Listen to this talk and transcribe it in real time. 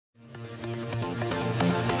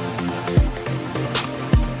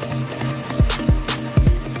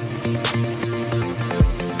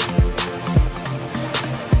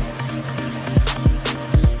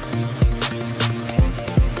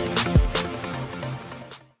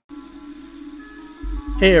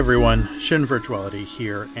Hey everyone, ShinVirtuality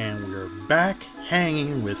here, and we're back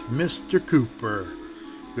hanging with Mr. Cooper.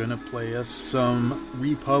 Gonna play us some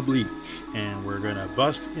Republique, and we're gonna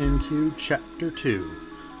bust into Chapter 2.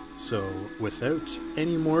 So, without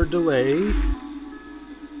any more delay,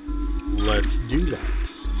 let's do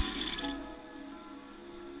that.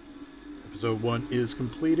 Episode 1 is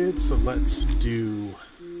completed, so let's do...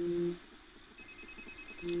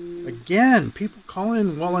 Again, people call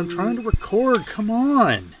in while I'm trying to record. Come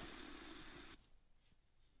on.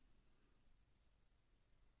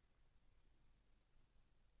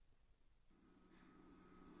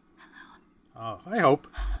 Hello. I hope.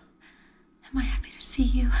 Am I happy to see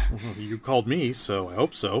you? Well, you called me, so I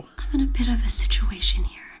hope so. I'm in a bit of a situation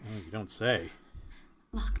here. Oh, you don't say.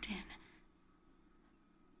 Locked in.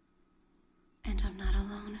 And I'm not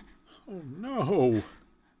alone. Oh, no.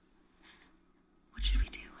 What should we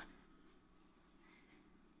do?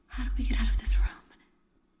 How do we get out of this room?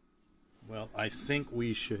 Well, I think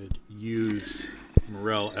we should use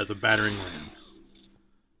Mireille as a battering ram.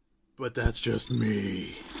 But that's just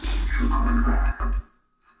me.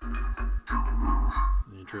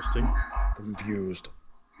 Interesting. Confused.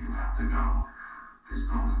 You have to go. This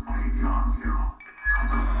call is way beyond you.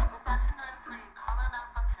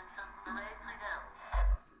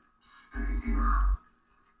 Stay here.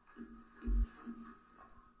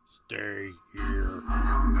 Stay here.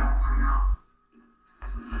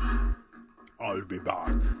 I'll be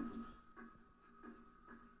back.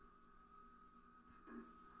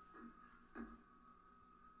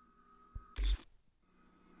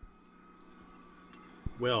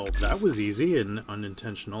 Well, that was easy and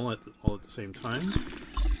unintentional all at the same time.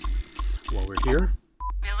 While we're here.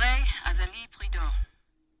 Mireille has a lit prudent.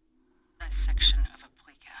 That section of a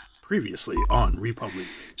precal. Previously on Republique.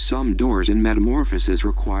 Some doors in metamorphosis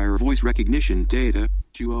require voice recognition data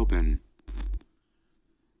to open.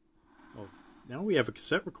 Well, now we have a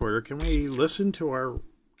cassette recorder. Can we listen to our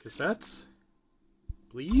cassettes?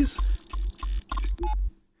 Please?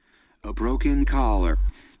 A broken collar.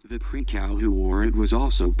 The precal who wore it was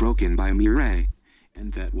also broken by Mireille,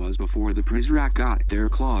 and that was before the Prizrak got their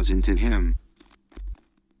claws into him.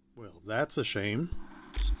 Well, that's a shame.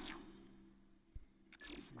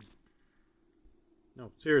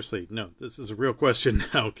 No, seriously, no, this is a real question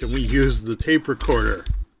now. Can we use the tape recorder?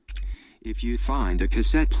 If you find a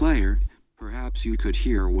cassette player, perhaps you could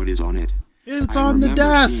hear what is on it. It's on the desk! I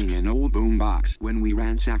remember seeing an old boombox when we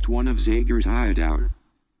ransacked one of Zager's hideout.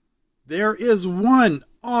 There is one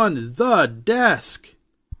on the desk!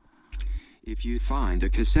 If you find a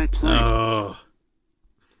cassette player... Oh.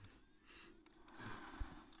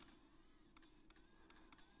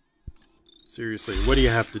 Seriously, what do you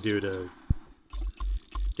have to do to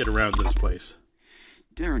get around this place?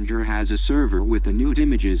 Derringer has a server with the nude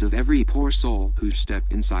images of every poor soul who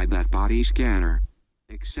stepped inside that body scanner.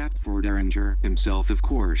 Except for Derringer himself, of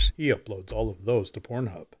course. He uploads all of those to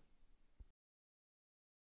Pornhub.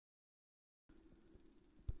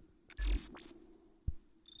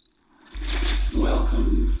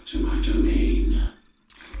 Welcome to my domain.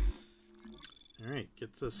 Alright,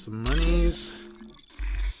 gets us some monies.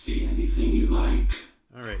 See anything you like.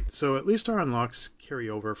 Alright, so at least our unlocks carry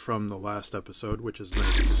over from the last episode, which is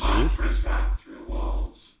nice to see. Press back through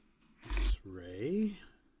walls. Ray.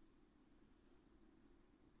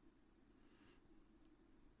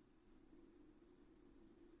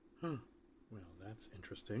 Huh. Well, that's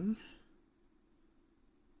interesting.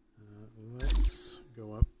 Let's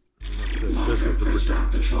go up. This is the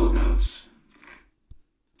protect. Patrol notes.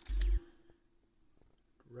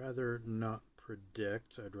 Rather not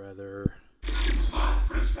predict. I'd rather...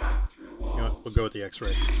 Press back through walls. You know what? We'll go with the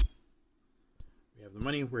X-ray. We have the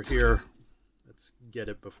money. We're here. Let's get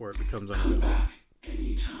it before it becomes unavailable.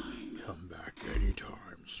 Anytime. Come back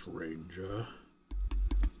anytime, stranger.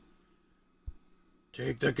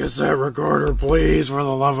 Take the cassette recorder, please, for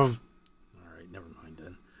the love of... Alright, never mind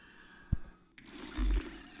then.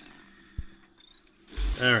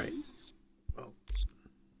 Alright. Well,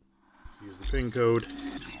 let's use the pin code.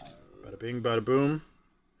 Bada bing, bada boom.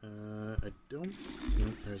 I don't... No,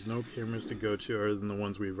 there's no cameras to go to other than the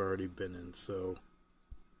ones we've already been in, so...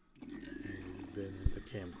 We've been in the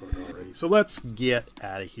camcorder already. So let's get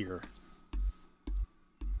out of here.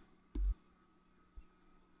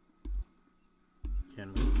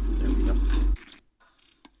 Can we? There we go.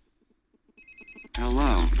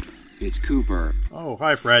 Hello, it's Cooper. Oh,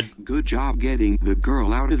 hi, Fred. Good job getting the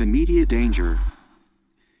girl out of immediate danger.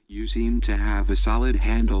 You seem to have a solid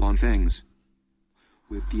handle on things.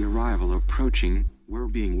 With the arrival approaching, we're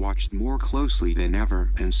being watched more closely than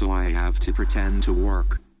ever, and so I have to pretend to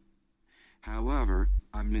work. However,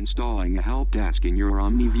 I'm installing a help desk in your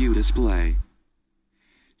omniview display.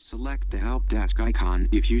 Select the help desk icon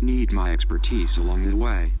if you need my expertise along the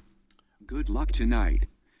way. Good luck tonight.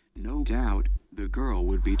 No doubt, the girl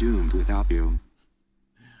would be doomed without you.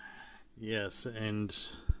 Yes, and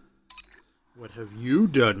what have you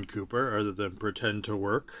done, Cooper, other than pretend to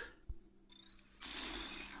work?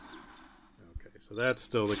 Okay, so that's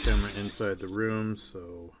still the camera inside the room,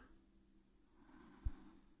 so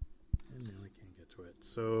I really can't get to it.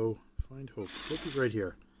 So, find Hope. Hope is right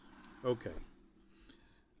here. Okay.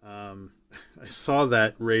 I saw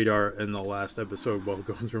that radar in the last episode while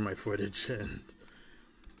going through my footage, and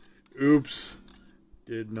oops,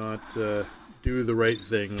 did not do the right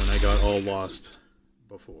thing when I got all lost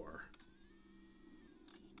before.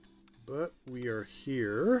 But we are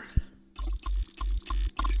here.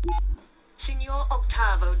 Signor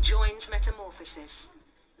Octavo joins Metamorphosis.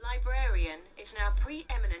 Librarian is now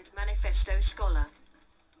preeminent manifesto scholar.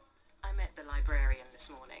 I met the librarian this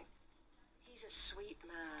morning. He's a sweet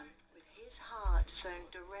man, with his heart sewn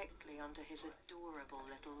directly onto his adorable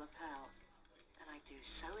little lapel. And I do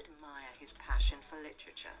so admire his passion for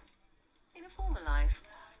literature. In a former life,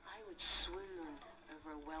 I would swoon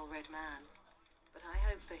over a well-read man. But I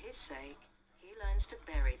hope for his sake, he learns to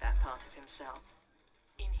bury that part of himself.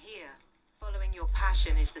 In here, following your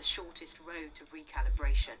passion is the shortest road to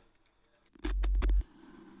recalibration.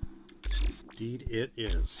 Indeed it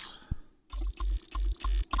is.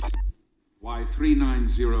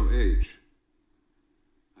 Y390H.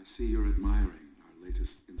 I see you're admiring our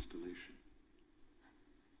latest installation.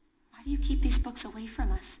 Why do you keep these books away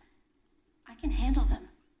from us? I can handle them.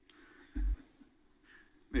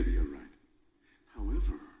 Maybe you're right.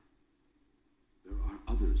 However, there are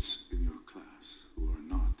others in your class who are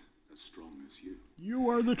not as strong as you. You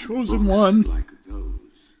are the chosen Books one. like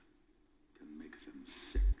those can make them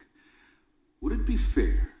sick. Would it be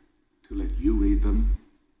fair to let you read them,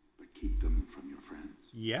 but keep them from your friends?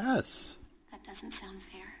 Yes. That doesn't sound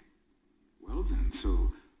fair. Well then,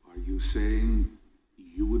 so are you saying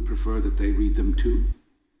you would prefer that they read them too?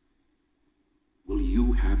 Will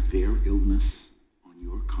you have their illness on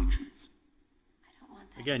your conscience? I don't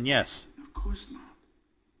want that. Again, yes. Of course not.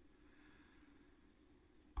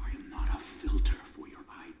 I am not a filter for your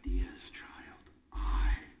ideas, child.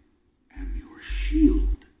 I am your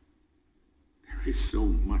shield. There is so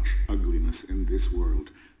much ugliness in this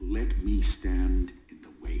world. Let me stand in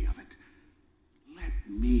the way of it. Let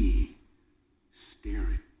me stare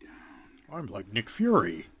it down. I'm like Nick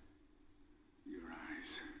Fury. Your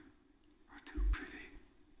eyes are too pretty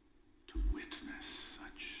to witness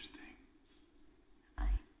such things.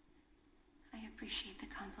 I appreciate the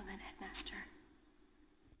compliment, Headmaster.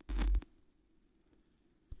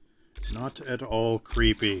 Not at all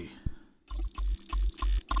creepy.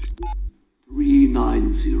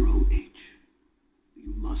 390H.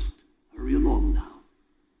 You must hurry along now.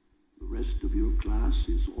 The rest of your class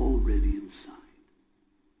is already inside.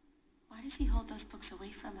 Why does he hold those books away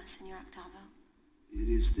from us, Senor Octavo? It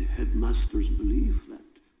is the headmaster's belief that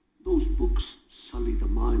those books sully the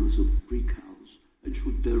minds of precals and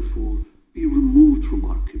should therefore be removed from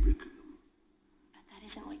our curriculum. But that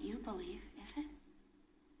isn't what you believe, is it?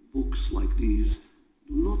 Books like these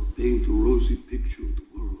do not paint a rosy picture of the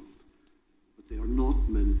world, but they are not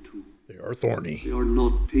meant to. They are thorny. They are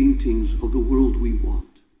not paintings of the world we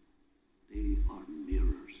want. They are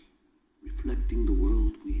mirrors, reflecting the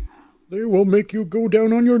world we have. They will make you go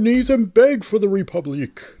down on your knees and beg for the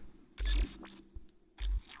Republique.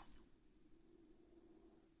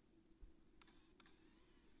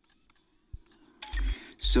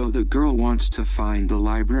 So the girl wants to find the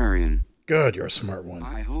librarian. Good, you're a smart one.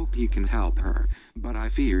 I hope he can help her, but I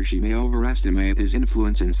fear she may overestimate his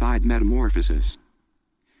influence inside Metamorphosis.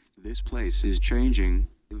 This place is changing,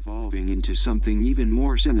 evolving into something even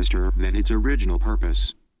more sinister than its original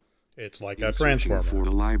purpose. It's like In a searching transformer. for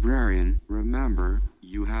the librarian, remember,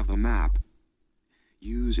 you have a map.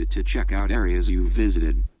 Use it to check out areas you've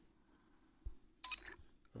visited.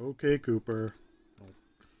 Okay, Cooper. Oh.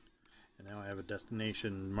 And now I have a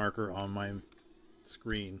destination marker on my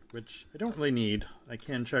screen, which I don't really need. I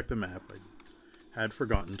can check the map. I had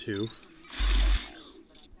forgotten to.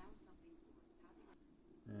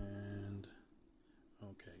 And,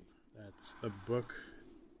 okay, that's a book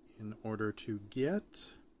in order to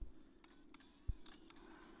get.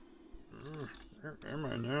 Where am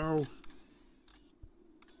I now?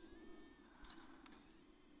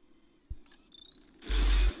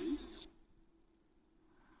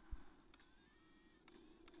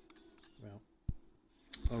 Well,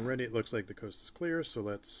 already it looks like the coast is clear, so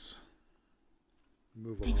let's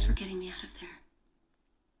move along. Thanks for getting me out of there.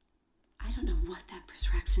 I don't know what that knows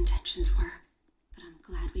what Rex's intentions were, but I'm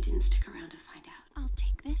glad we didn't stick around to find out. I'll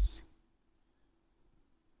take this.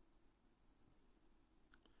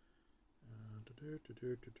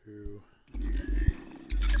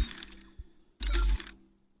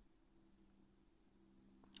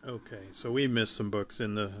 Okay, so we missed some books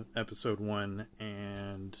in the episode 1,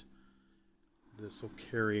 and this will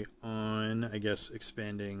carry on, I guess,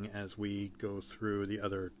 expanding as we go through the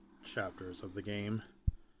other chapters of the game.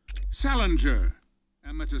 Salinger,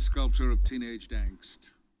 amateur sculptor of teenage angst.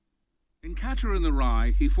 In Catcher in the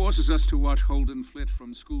Rye, he forces us to watch Holden flit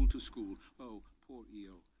from school to school. Oh, poor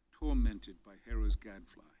Eo, tormented by Hera's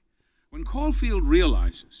gadfly. When Caulfield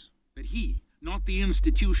realizes that he, not the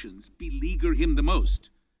institutions, beleaguer him the most,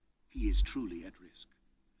 he is truly at risk.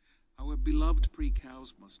 Our beloved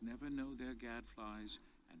precals must never know their gadflies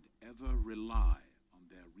and ever rely on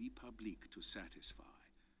their Republique to satisfy.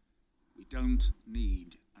 We don't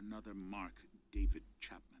need another Mark David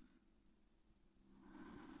Chapman.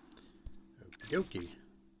 Okie dokie.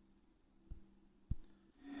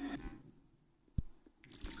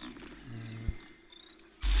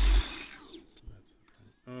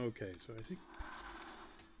 Okay, so I think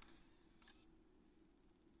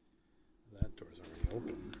that door's already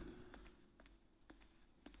open.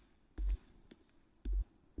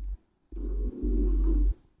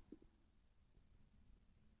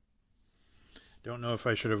 Don't know if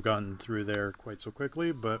I should have gotten through there quite so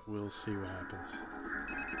quickly, but we'll see what happens.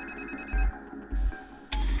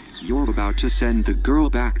 You're about to send the girl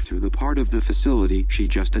back through the part of the facility she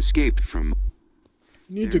just escaped from.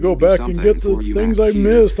 You need to go back and get the things I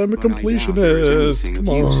missed. I'm a completionist. Come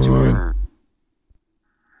on.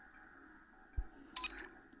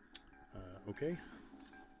 Okay.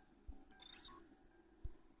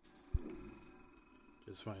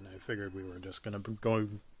 Just fine. I figured we were just going to be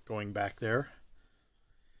going back there.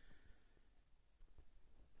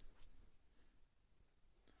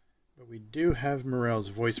 But we do have Mireille's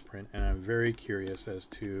voice print, and I'm very curious as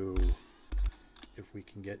to if we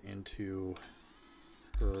can get into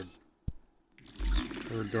her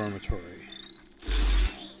dormitory.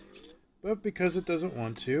 But because it doesn't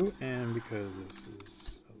want to, and because this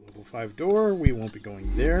is a level 5 door, we won't be going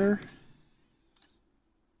there.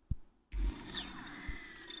 Let's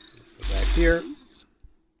go back here.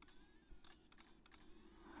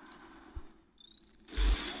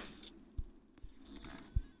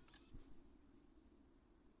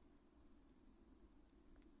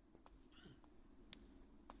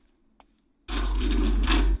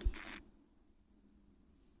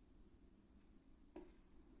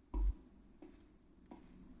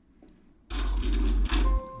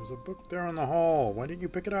 There's a book there on the hall. Why didn't you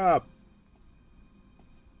pick it up?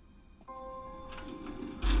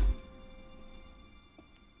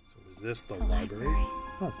 So is this the library?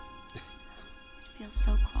 Oh. It feels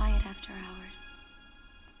so quiet after hours.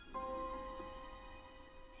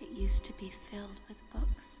 It used to be filled with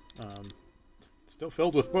books. Still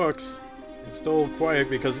filled with books. It's still quiet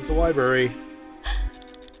because it's a library.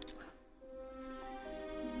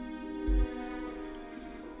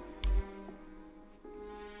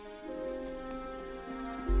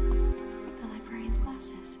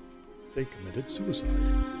 They committed suicide.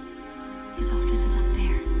 His office is up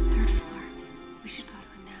there, 3rd floor. We should go to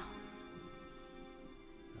him now.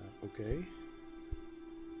 Okay.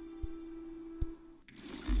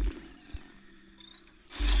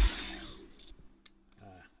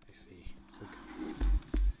 I see. Okay.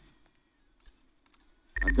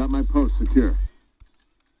 I've got my post secure.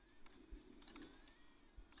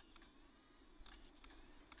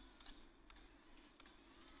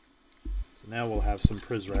 Now we'll have some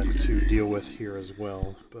Prizrak to deal with here as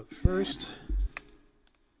well. But first,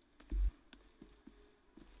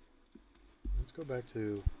 let's go back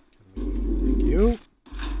to... Thank you.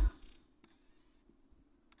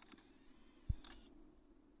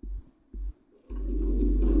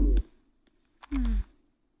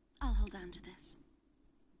 I'll hold on to this.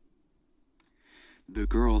 The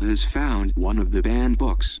girl has found one of the banned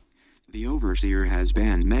books. The Overseer has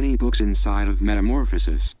banned many books inside of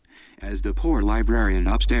Metamorphosis. As the poor librarian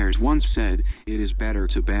upstairs once said, it is better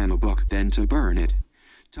to ban a book than to burn it.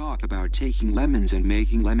 Talk about taking lemons and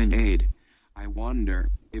making lemonade. I wonder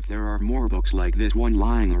if there are more books like this one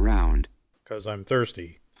lying around. Because I'm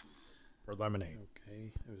thirsty for lemonade.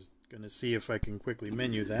 Okay, I was going to see if I can quickly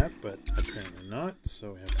menu that, but apparently not.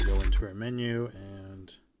 So we have to go into our menu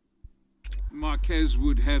and... Marquez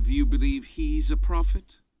would have you believe he's a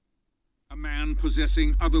prophet? A man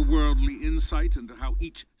possessing otherworldly insight into how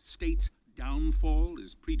each state's downfall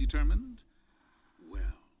is predetermined?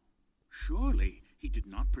 Well, surely he did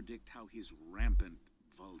not predict how his rampant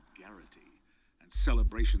vulgarity and and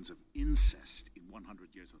celebrations of incest in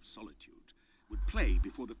 100 Years of Solitude would play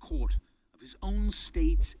before the court of his own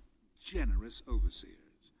state's generous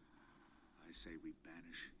overseers. I say we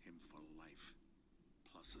banish him for life,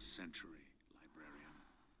 plus a century, librarian.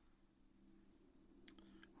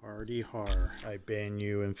 Hardy har. I ban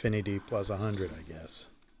you infinity plus 100, I guess.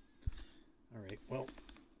 Alright, well,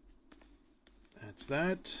 that's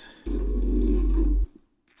that.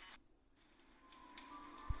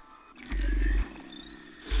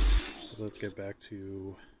 So let's get back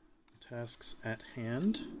to tasks at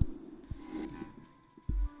hand.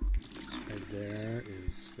 Right there,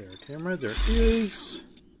 is there a camera? There is.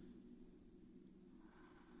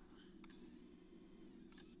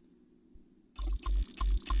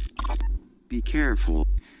 Be careful.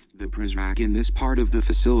 The Prizrak in this part of the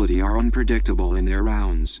facility are unpredictable in their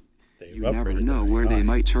rounds. You never know where they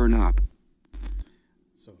might turn up.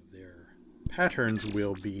 So their patterns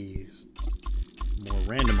will be more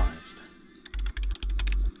randomized.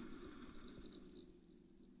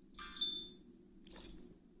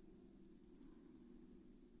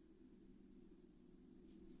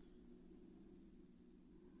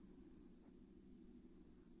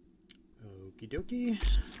 Okie dokie.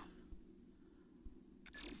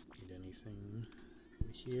 Need anything from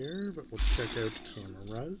here, but we'll check out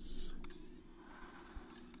cameras.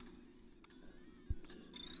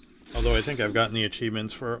 Although I think I've gotten the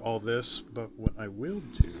achievements for all this, but what I will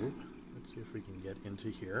do, let's see if we can get into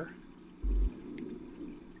here.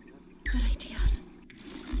 Good idea.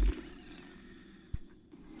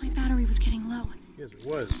 My battery was getting low. Yes, it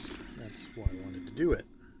was. That's why I wanted to do it.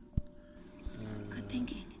 Good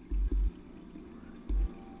thinking.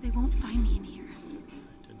 They won't find me in here.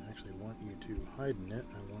 I didn't actually want you to hide in it.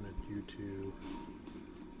 I wanted you to...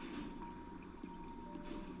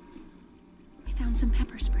 I found some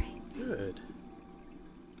pepper spray. Good.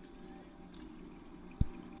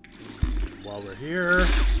 And while we're here...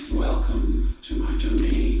 Welcome to my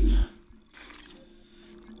domain.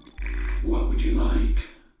 What would you like?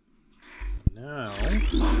 Now...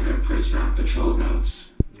 Monitor Prizrak patrol routes.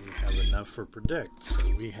 We have enough for predict,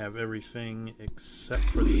 so we have everything except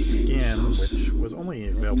for the scan, which was only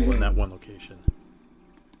available in that one location.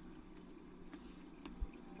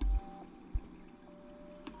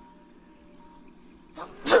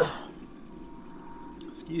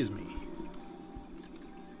 Excuse me.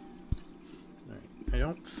 Alright, I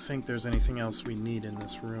don't think there's anything else we need in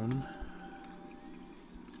this room.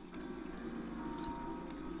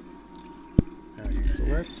 Alright, so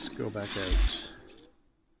let's go back out.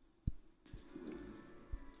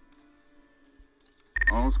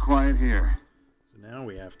 All's quiet here. So now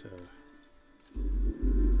we have to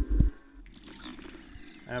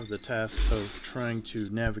have the task of trying to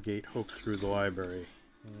navigate Hope through the library.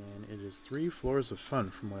 And it is 3 floors of fun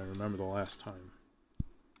from what I remember the last time.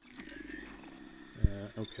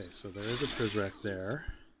 Okay, so there is a Prizrak there.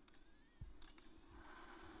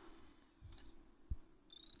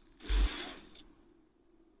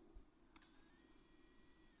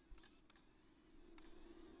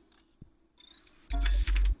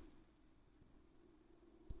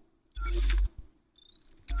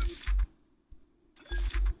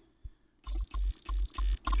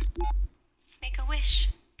 Make a wish.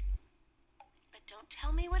 But don't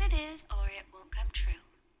tell me what it is, or it won't come true.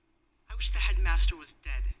 I wish the headmaster was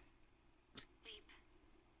dead. Weep.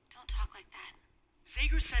 Don't talk like that.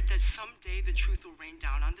 Zager said that someday the truth will rain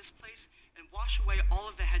down on this place and wash away all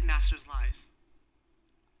of the headmaster's lies.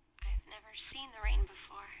 I've never seen the rain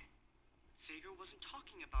before. Zager wasn't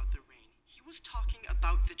talking about the rain. He was talking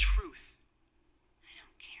about the truth. I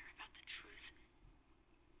don't care about the truth.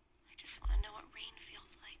 I just want to know what rain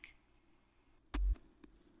feels like.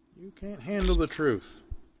 You can't handle the truth.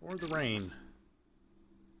 Or the rain.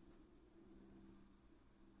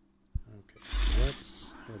 Okay, so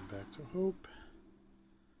let's head back to Hope.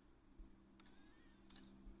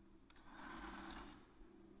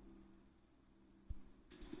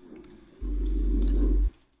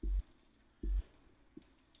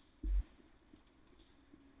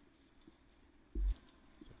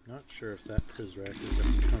 Not sure if that Prizrak is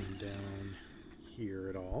going to come down here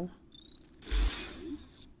at all.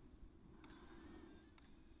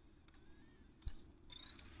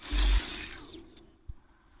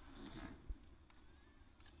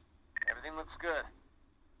 Everything looks good.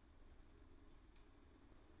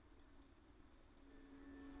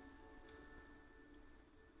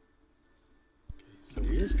 Okay, so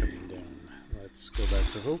he is coming down. Let's go back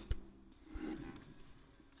to Hope.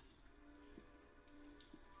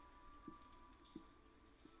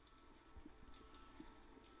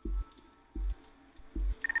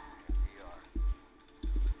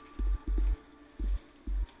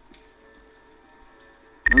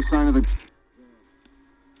 No sign of the...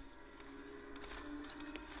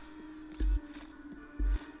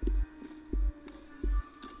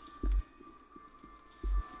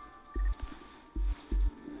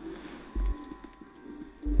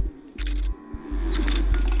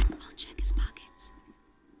 I'll check his pockets.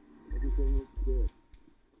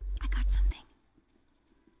 I got something.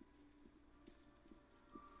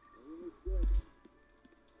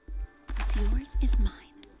 What's yours is mine.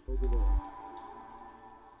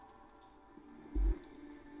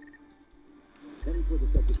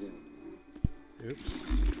 Oops.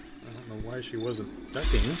 I don't know why she wasn't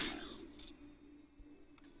ducking.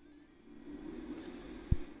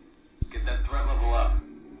 Get that threat level up.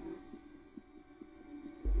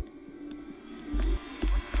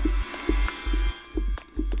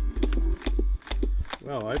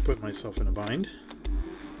 Well, I put myself in a bind.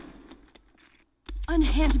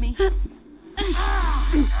 Unhand me.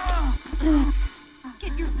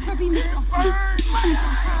 Get your grubby mitts off me.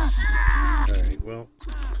 Alright, well,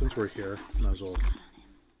 since we're here, might as well.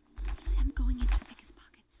 Is M going in to pick his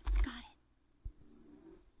pockets? Got it.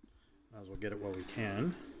 Might as well get it while we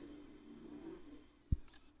can.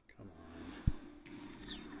 Come on.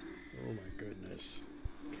 Oh my goodness.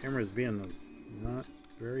 Camera's being not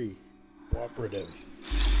very cooperative.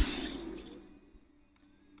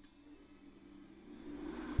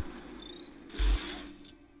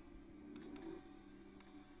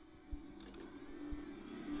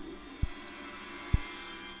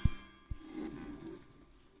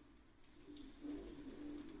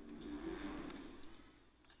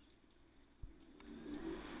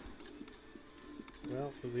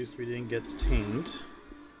 Well, at least we didn't get detained.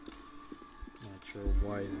 Not sure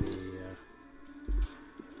why the,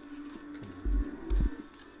 come on.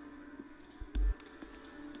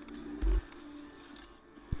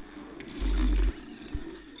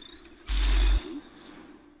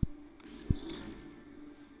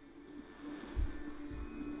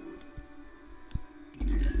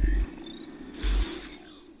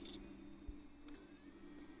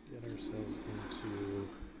 Get ourselves into...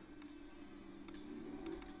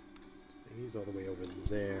 He's all the way over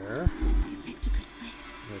there. You picked a good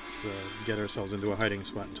place. Let's get ourselves into a hiding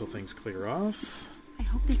spot until things clear off. I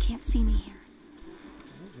hope they can't see me here.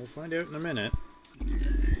 We'll find out in a minute.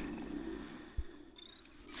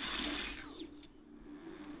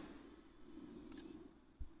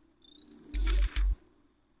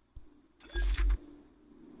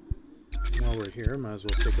 While we're here, might as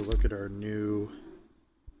well take a look at our new...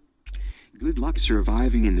 Good luck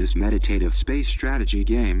surviving in this meditative space strategy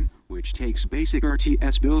game, which takes basic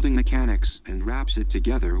RTS building mechanics and wraps it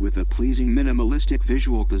together with a pleasing minimalistic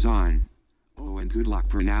visual design. Oh, and good luck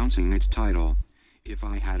pronouncing its title. If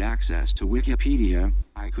I had access to Wikipedia,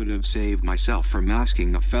 I could have saved myself from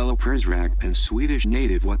asking a fellow Prizrak and Swedish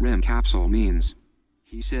native what REM capsule means.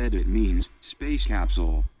 He said it means space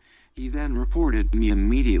capsule. He then reported me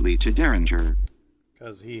immediately to Derringer.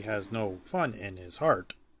 Because he has no fun in his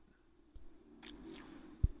heart.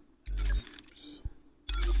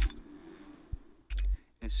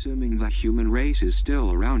 Assuming the human race is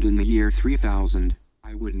still around in the year 3000,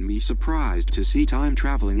 I wouldn't be surprised to see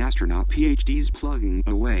time-traveling astronaut PhDs plugging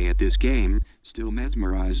away at this game, still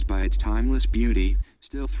mesmerized by its timeless beauty,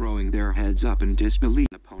 still throwing their heads up in disbelief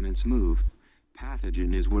at opponent's move.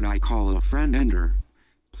 Pathogen is what I call a friend ender.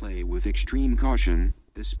 Play with extreme caution,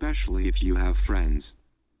 especially if you have friends.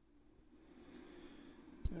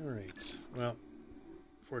 Alright, well,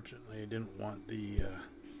 fortunately I didn't want the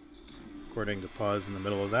recording to pause in the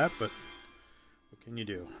middle of that, but what can you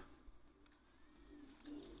do?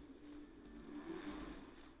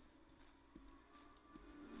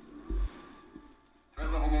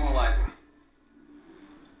 Threat level normalizing.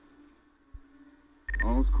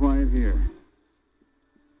 All's quiet here.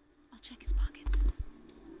 I'll check his pockets.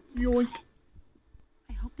 Yoink!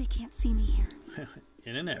 I hope they can't see me here.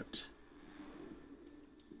 In and out.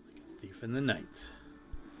 Like a thief in the night.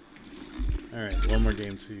 Alright, one more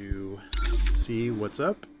game to see what's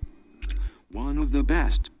up. One of the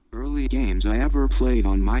best early games I ever played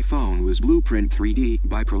on my phone was Blueprint 3D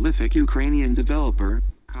by prolific Ukrainian developer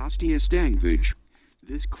Kostya Stankovich.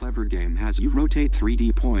 This clever game has you rotate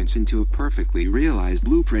 3D points into a perfectly realized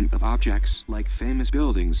blueprint of objects like famous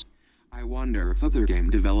buildings. I wonder if other game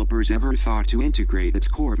developers ever thought to integrate its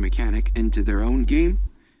core mechanic into their own game?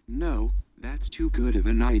 No, that's too good of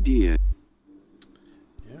an idea.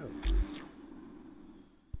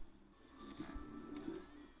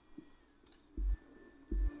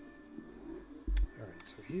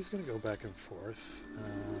 He's going to go back and forth.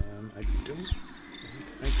 I don't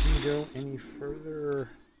think I can go any further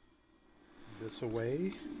this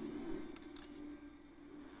away.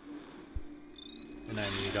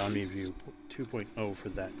 need omniview 2.0 for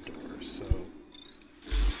that door, so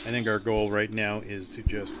I think our goal right now is to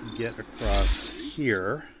just get across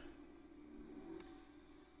here.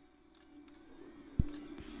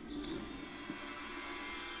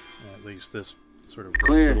 At least this sort of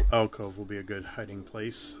little alcove will be a good hiding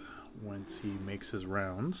place once he makes his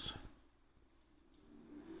rounds.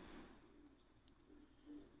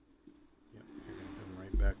 Yep, you're going to come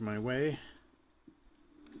right back my way.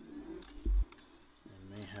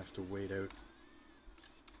 I may have to wait him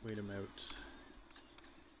out.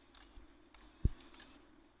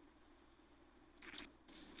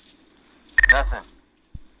 Nothing.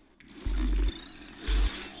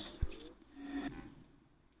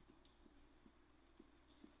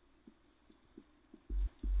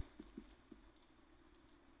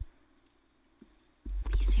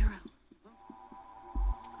 P0.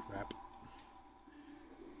 Crap.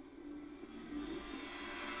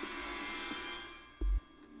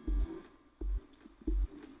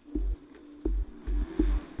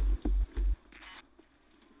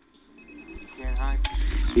 Can't hide.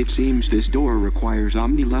 It seems this door requires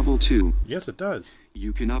Omni Level 2. Yes, it does.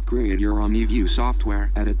 You can upgrade your OmniView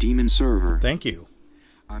software at a demon server. Thank you.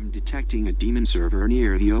 I'm detecting a demon server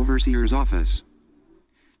near the Overseer's office.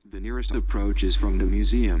 The nearest approach is from the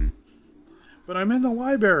museum. But I'm in the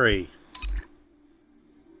library.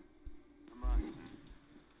 Come on.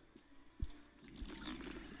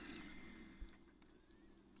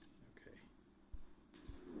 Okay.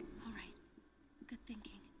 All right. Good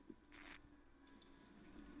thinking.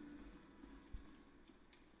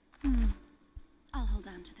 I'll hold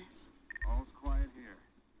on to this. All's quiet here.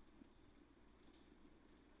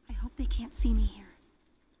 I hope they can't see me here.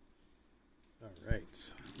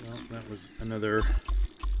 Alright. Well, that was another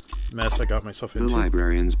mess I got myself The into.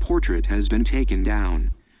 librarian's portrait has been taken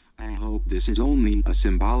down. I hope this is only a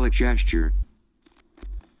symbolic gesture.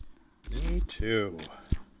 Me too.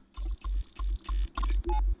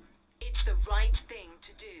 It's the right thing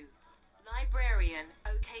to do. Librarian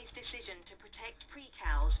okay's decision to protect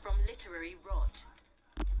precals from literary rot.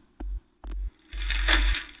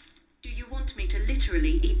 Do you want me to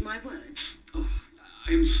literally eat my words? Oh,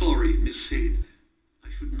 I am sorry, Miss Sade. I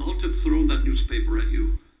should not have thrown that newspaper at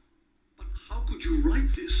you. But how could you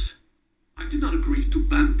write this? I did not agree to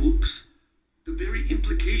ban books. The very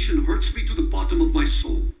implication hurts me to the bottom of my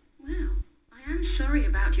soul. Well, I am sorry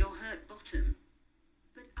about your hurt bottom.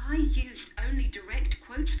 But I used only direct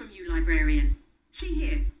quotes from you, librarian. See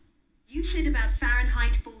here. You said about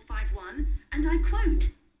Fahrenheit 451, and I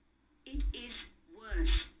quote, "It is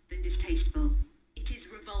worse than distasteful. It is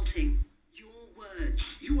revolting. Your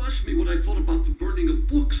words." You asked me what I thought about the burning of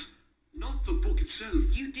books, not the book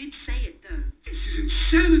itself. You did say it, though. This is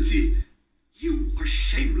insanity. You are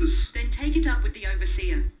shameless. Then take it up with the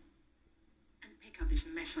overseer. And pick up this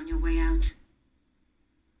mess on your way out.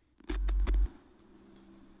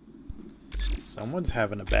 Someone's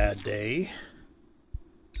having a bad day.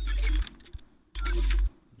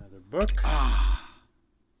 Another book.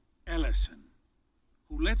 Ellison,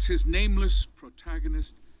 who lets his nameless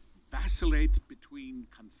protagonist vacillate between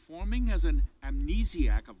conforming as an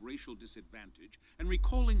amnesiac of racial disadvantage and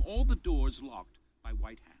recalling all the doors locked by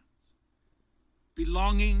white hands.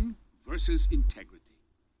 Belonging versus integrity.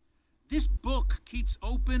 This book keeps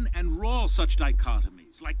open and raw such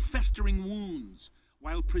dichotomies, like festering wounds,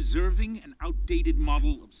 while preserving an outdated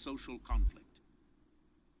model of social conflict.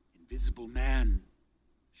 Invisible man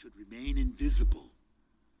should remain invisible.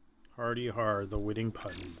 Hardy har, the witting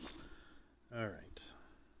puns. Alright.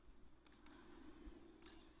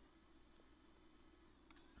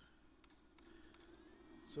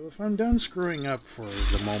 So if I'm done screwing up for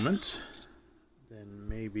the moment, then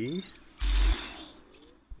maybe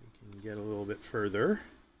we can get a little bit further.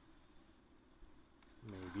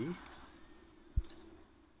 Maybe.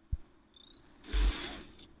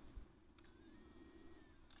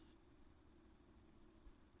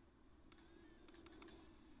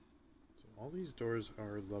 So all these doors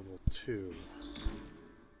are level 2.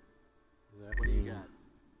 That What do you got?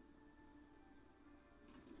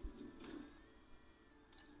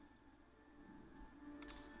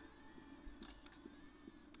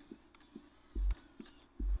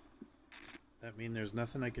 That mean there's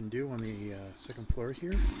nothing I can do on the second floor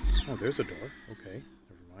here? Oh, there's a door. Okay,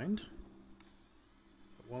 never mind.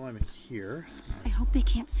 But while I'm in here... I hope they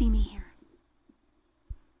can't see me here.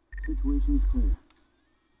 Situation is clear.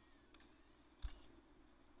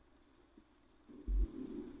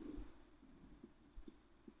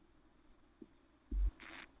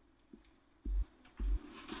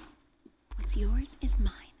 What's yours is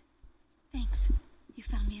mine. Thanks. You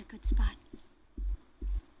found me a good spot.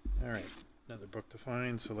 Alright, Another book to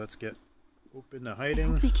find, so let's get open to I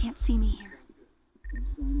hiding. hope they can't see me here.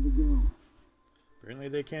 Apparently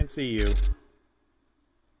they can't see you.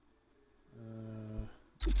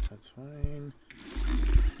 That's fine.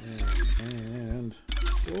 And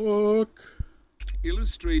book.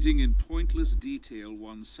 Illustrating in pointless detail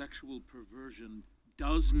one's sexual perversion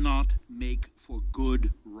does not make for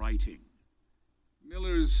good writing.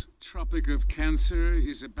 Miller's Tropic of Cancer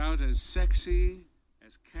is about as sexy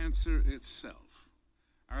as cancer itself.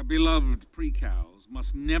 Our beloved precals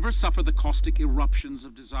must never suffer the caustic eruptions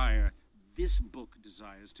of desire this book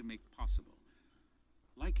desires to make possible.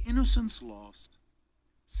 Like Innocence Lost,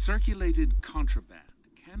 circulated contraband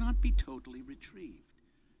cannot be totally retrieved,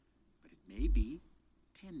 but it may be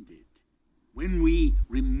tended. When we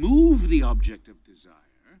remove the object of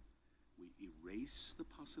desire, we erase the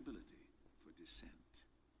possibility for descent.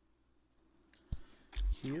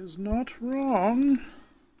 He is not wrong.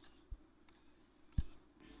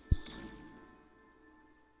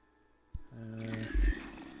 Okay,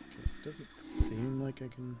 it doesn't seem like I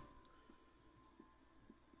can...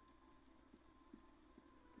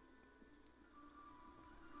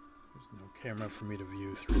 There's no camera for me to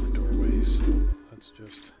view through the doorway, so let's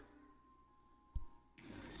just...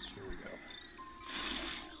 Here we go.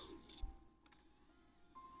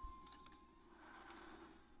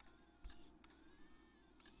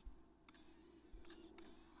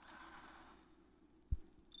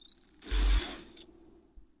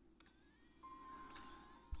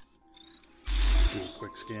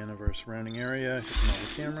 Quick scan of our surrounding area, hitting all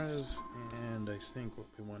the cameras, and I think what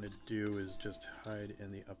we want to do is just hide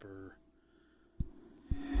in the upper...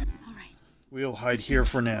 All right. We'll hide here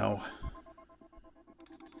for now.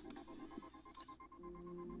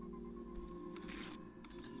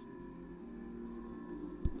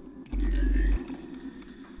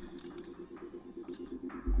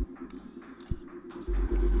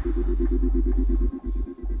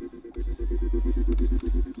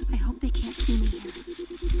 I hope they can't see me here.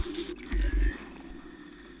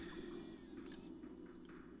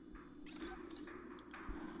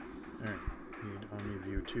 Alright, need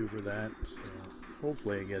omniview 2 for that, so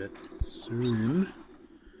hopefully I get it soon.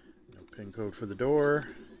 No pin code for the door.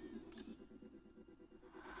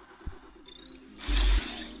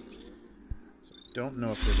 So I don't know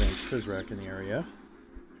if there's any quiz rack in the area.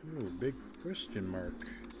 Ooh, big question mark.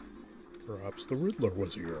 Perhaps the Riddler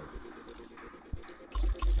was here.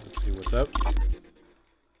 Let's see what's up.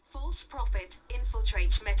 False prophet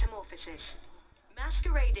infiltrates metamorphosis.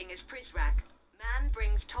 Masquerading as Prizrak, man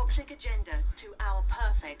brings toxic agenda to our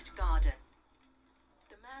perfect garden.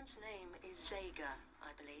 The man's name is Zager,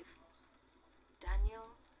 I believe.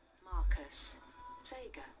 Daniel Marcus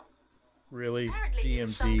Zager. Really? Apparently he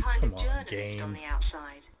was some DMZ, kind come of on, journalist on game. the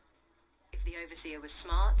outside. If the overseer was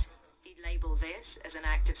smart, he'd label this as an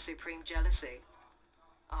act of supreme jealousy.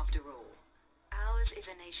 After all, ours is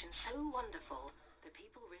a nation so wonderful that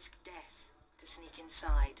people risk death to sneak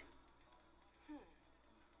inside.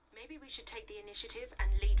 Maybe we should take the initiative and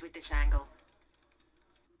lead with this angle.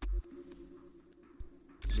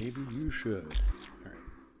 Maybe you should. Alright.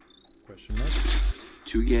 Question mark?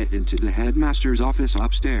 To get into the headmaster's office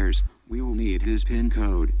upstairs, we will need his PIN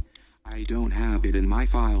code. I don't have it in my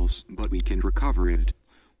files, but we can recover it.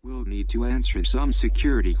 We'll need to answer some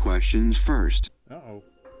security questions first. Uh-oh.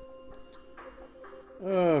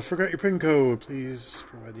 Forgot your PIN code. Please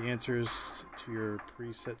provide the answers to your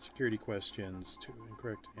preset security questions. 2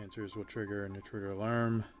 incorrect answers will trigger a trigger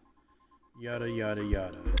alarm. Yada, yada,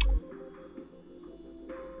 yada.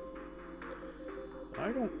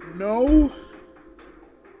 I don't know.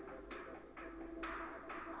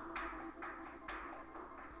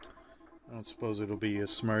 I don't suppose it'll be as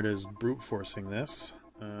smart as brute forcing this.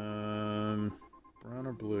 Brown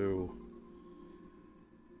or blue?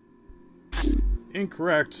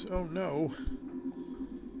 Incorrect. Oh no.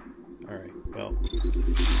 Alright, well,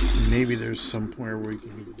 maybe there's somewhere where we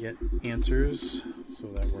can get answers so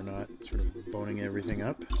that we're not sort of boning everything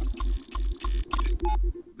up.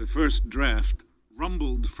 The first draft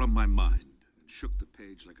rumbled from my mind and shook the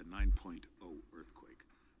page like a 9.0 earthquake.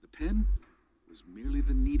 The pen was merely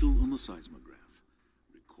the needle on the seismograph,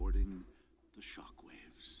 recording the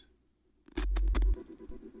shockwaves.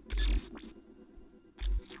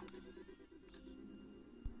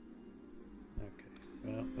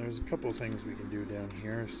 Well, there's a couple of things we can do down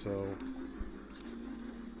here, so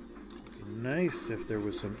it'd be nice if there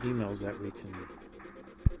was some emails that we can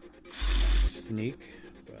sneak,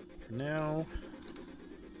 but for now,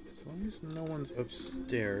 as long as no one's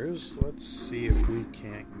upstairs, let's see if we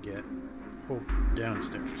can't get Hope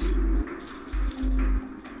downstairs.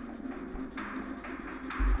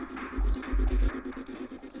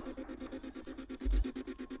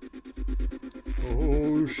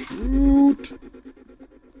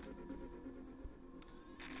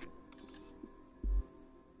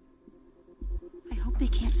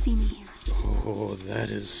 can't see me here. Oh, that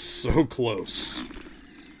is so close.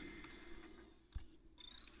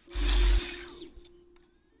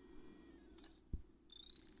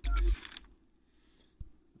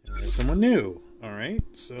 There's someone new.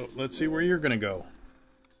 Alright, so let's see where you're gonna go.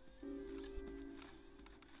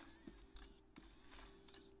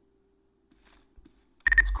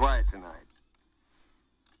 It's quiet tonight.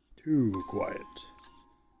 Too quiet.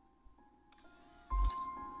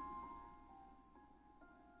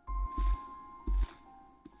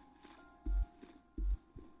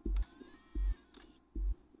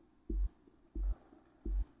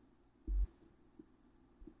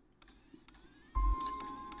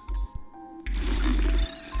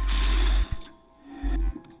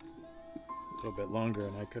 A little bit longer,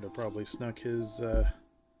 and I could have probably snuck his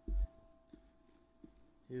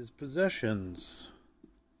possessions.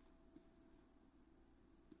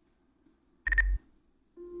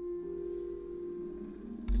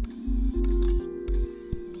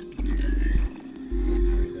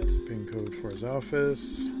 Alright, that's a pin code for his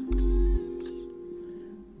office,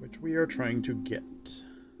 which we are trying to get.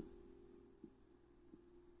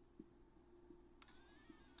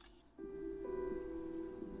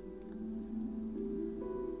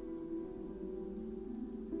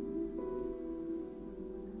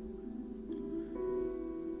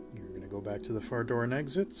 Back to the far door and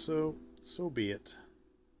exit, so be it.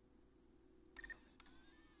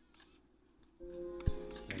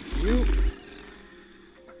 Thank you.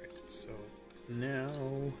 Alright, so now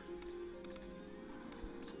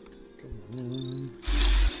come on.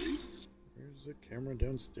 Where's the camera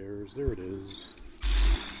downstairs? There it is.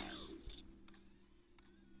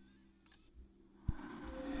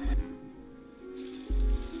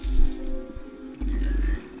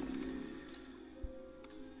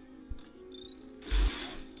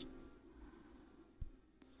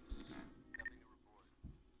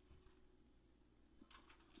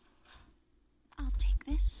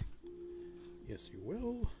 Yes, you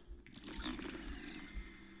will.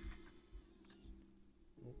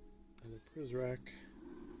 Oh, another priz rack.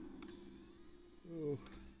 Oh. Okay,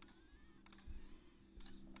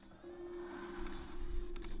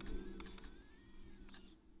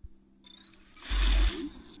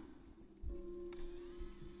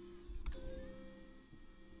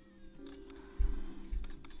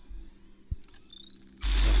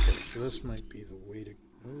 so this might be the way to...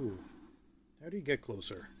 Ooh. How do you get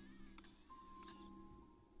closer?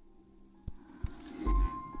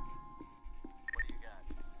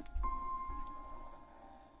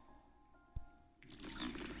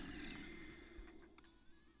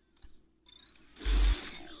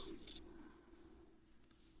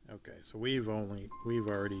 Okay, so we've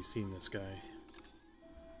already seen this guy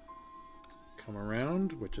come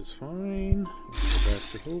around, which is fine. We'll go back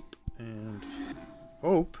to Hope, and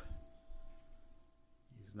Hope,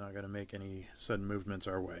 he's not going to make any sudden movements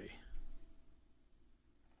our way.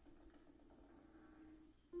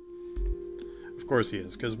 Of course he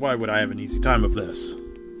is, because why would I have an easy time of this?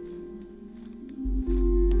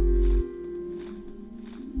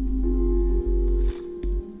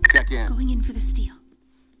 Check in. Going in for the steal.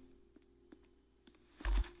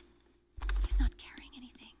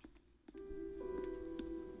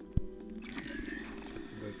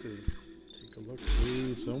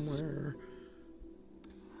 Somewhere.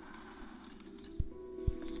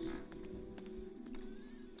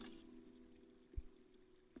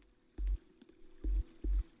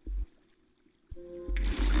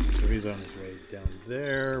 So he's on his way down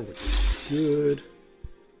there, which is good.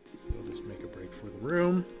 So we'll just make a break for the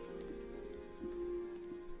room.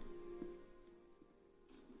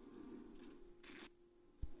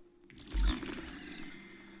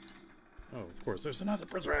 Oh, of course, there's another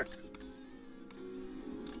priz rack.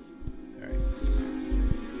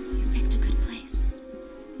 You picked a good place.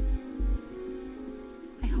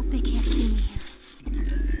 I hope they can't see me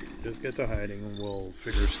here. Just get to hiding and we'll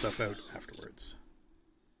figure stuff out afterwards.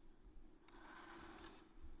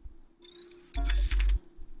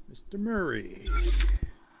 Mr. Murray.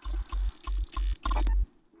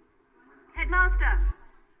 Headmaster!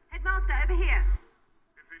 Headmaster, over here!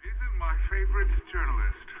 If it isn't my favorite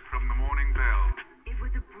journalist from the Morning Bell. It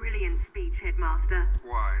was a brilliant speech, Headmaster.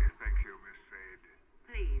 Why, thank you, Miss Sade.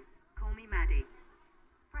 Please, call me Maddie.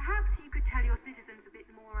 Perhaps you could tell your citizens a bit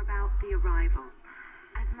more about the arrival.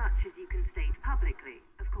 As much as you can state publicly,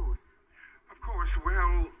 of course. Of course,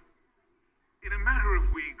 well, in a matter of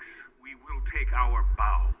weeks, we will take our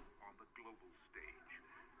bow on the global stage.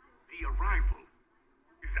 The arrival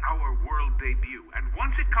is our world debut, and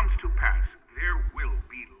once it comes to pass, there will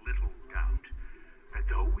be little doubt that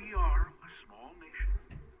though we are a small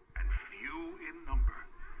nation and few in number,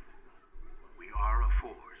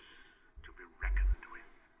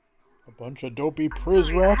 A bunch of dopey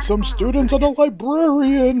Prizrak, some students, and a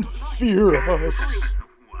librarian. Fear us.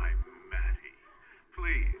 Why, Maddie,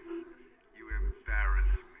 please, you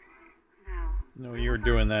embarrass me. No, you're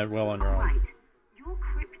doing that well on your own. Right. Your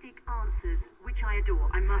cryptic answers, which I adore,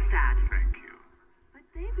 I must add. Thank you. But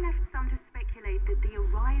they've left some to speculate that the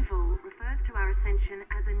arrival refers to our ascension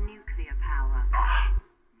as a nuclear power. Ah,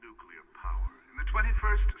 nuclear power. In the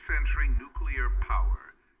 21st century, nuclear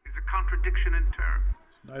power is a contradiction in terms.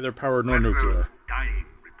 It's neither power nor nuclear. Dying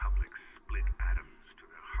republics split atoms to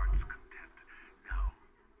their heart's content. No,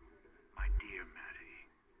 my dear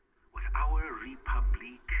Maddie, what our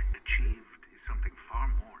Republique achieved is something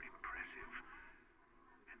far more impressive.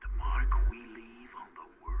 And the mark we leave on the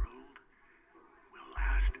world will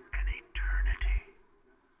last an eternity.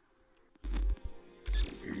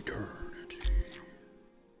 Eternity.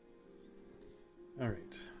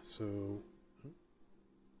 Alright, so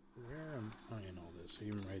where am I in all this?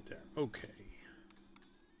 Even right there. Okay.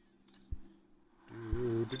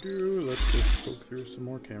 Let's just poke through some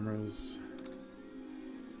more cameras.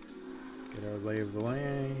 Get our lay of the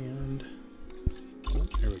land. Oh,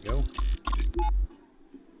 here we go.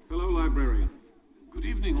 Hello, librarian. Good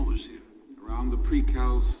evening, Overseer. Around the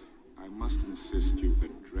precals, I must insist you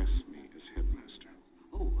address me as headmaster.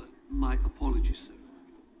 Oh, my apologies, sir.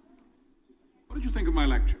 What did you think of my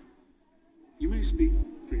lecture? You may speak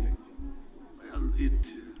freely. Well,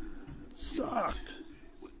 it sucked.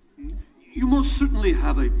 You most certainly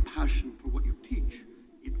have a passion for what you teach.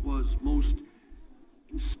 It was most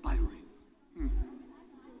inspiring.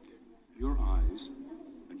 Your eyes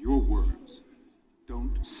and your words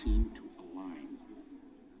don't seem to align.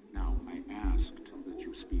 Now, I asked that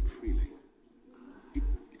you speak freely.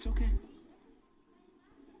 It's okay.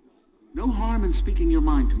 No harm in speaking your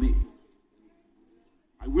mind to me.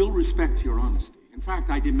 I will respect your honesty. In fact,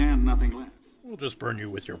 I demand nothing less. We'll just burn you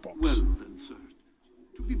with your books. Well then, sir,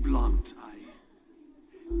 to be blunt,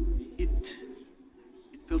 it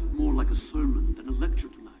felt more like a sermon than a lecture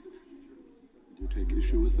tonight. You take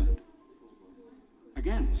issue with that?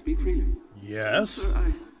 Again, speak freely. Yes.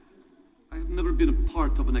 Sir, I have never been a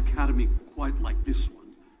part of an academy quite like this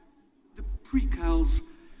one. The precals,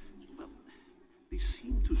 well, they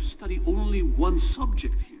seem to study only one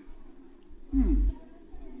subject here.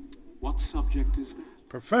 What subject is that?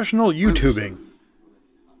 Professional YouTubing.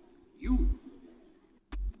 You.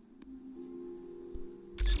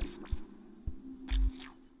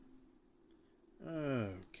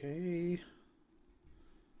 Okay.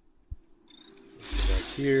 Let's go back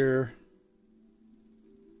here.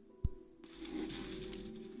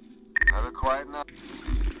 Never quiet enough.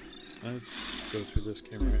 Let's go through this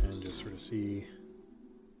camera and just sort of see.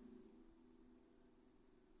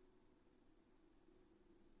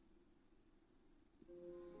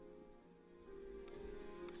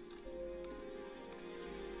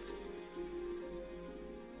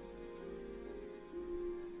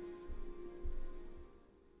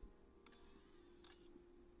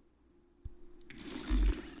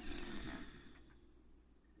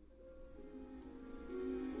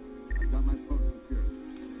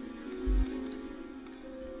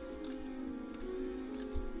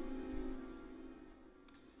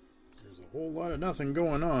 Whole lot of nothing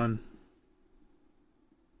going on.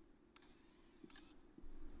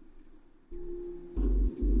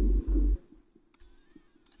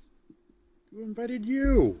 Who invited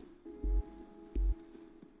you?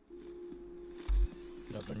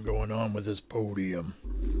 Nothing going on with this podium.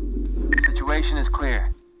 Situation is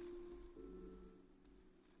clear.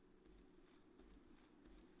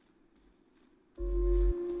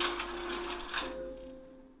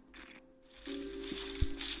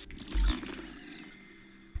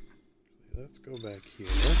 Let's go back here.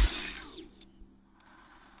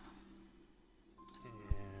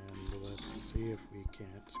 And let's see if we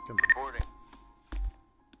can't come on.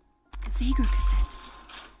 A Zager cassette.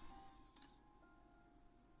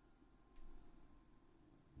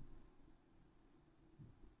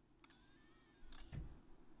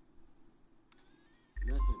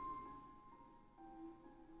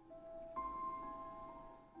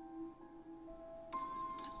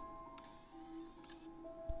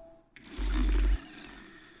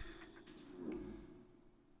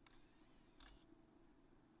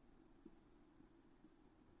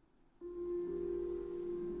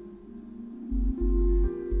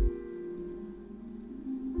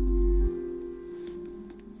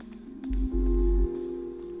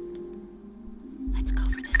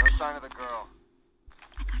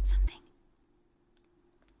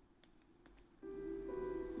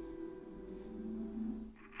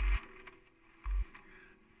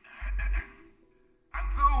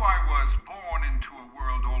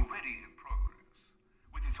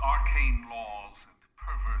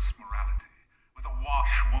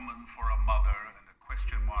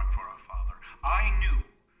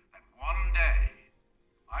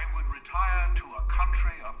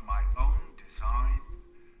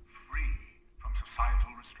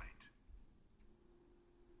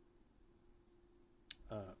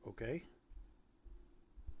 Okay.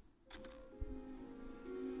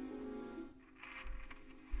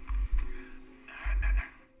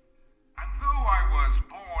 And though I was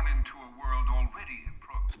born into a world already in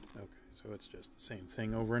progress. Okay, so it's just the same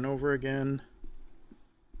thing over and over again.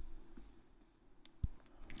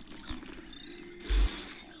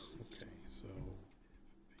 Okay, so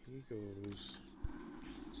he goes.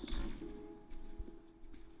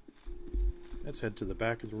 Let's head to the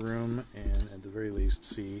back of the room and at the very least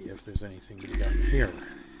see if there's anything to be done here.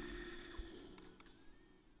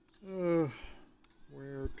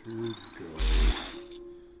 Where to go?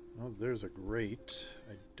 Oh, there's a grate.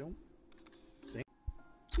 I don't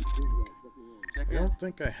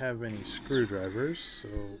think I have any screwdrivers, so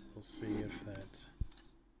we'll see if that...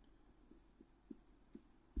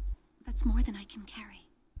 That's more than I can carry.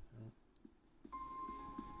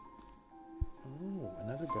 Oh,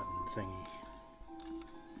 another button thingy.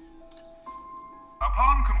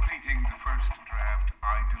 Upon completing the first draft,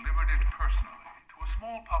 I delivered it personally to a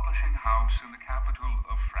small publishing house in the capital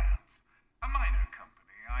of France. A minor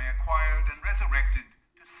company I acquired and resurrected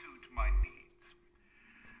to suit my needs.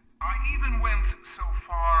 I even went so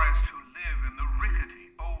far as to live in the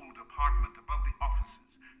rickety old apartment above the offices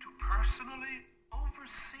to personally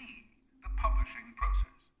oversee the publishing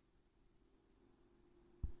process.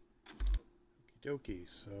 Okie dokie,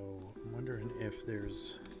 so I'm wondering if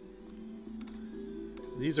there's...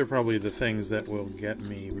 These are probably the things that will get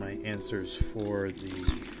me my answers for the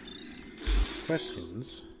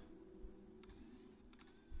questions.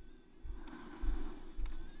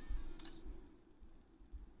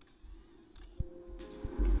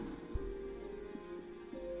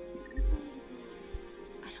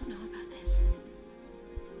 I don't know about this.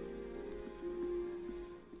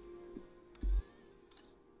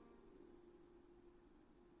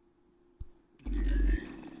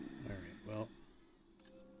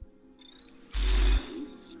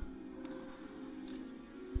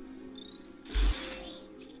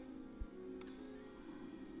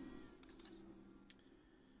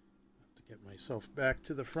 Myself back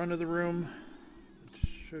to the front of the room, which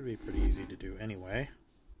should be pretty easy to do anyway.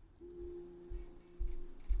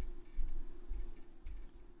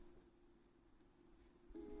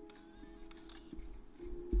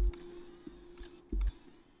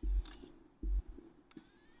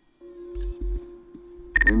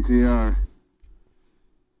 NTR.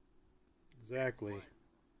 Exactly.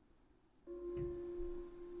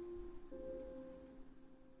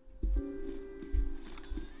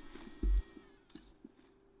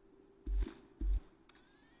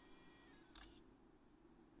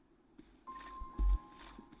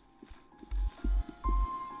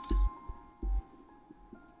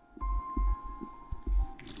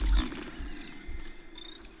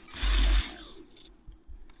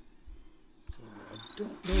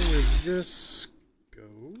 This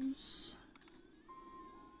goes.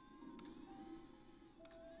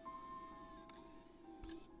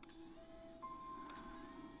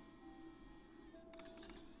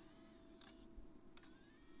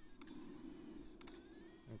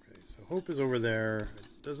 Okay, so Hope is over there.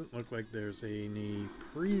 It doesn't look like there's any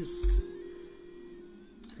pris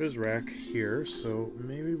rack here, so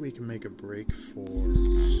maybe we can make a break for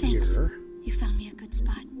Thanks. here. You found me a good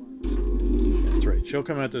spot. That's right. She'll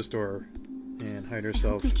come out this door and hide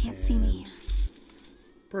herself. I hope they can't see me.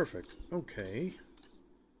 Perfect. Okay.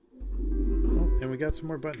 Oh, and we got some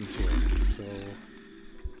more buttons here. So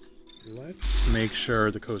let's make sure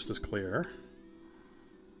the coast is clear.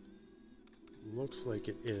 Looks like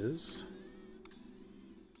it is.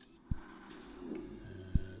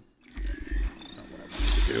 Not what I wanted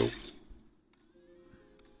to do.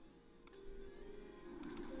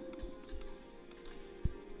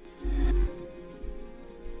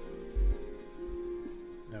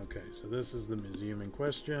 Okay, so this is the museum in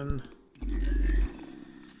question.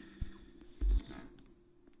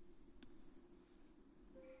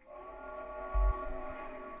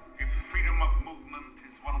 If freedom of movement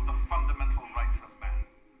is one of the fundamental rights of man,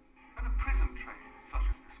 then a prison trade such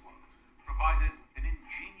as this was provided an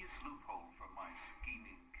ingenious loophole for my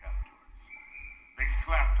scheming captors. They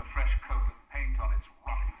slapped a fresh coat of paint on its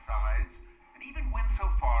rotting sides, and even went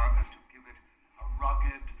so far as to give it a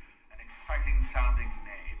rugged and exciting-sounding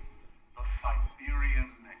name, the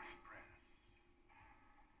Siberian Express.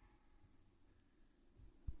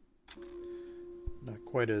 Not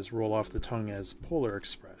quite as roll off the tongue as Polar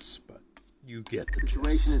Express, but you get the gist.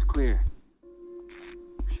 Situation is clear.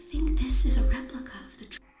 I think this is a replica of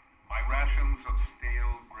the... My rations of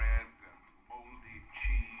stale bread and moldy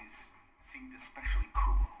cheese seemed especially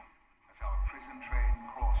cruel as our prison train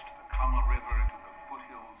crossed the Kama River into the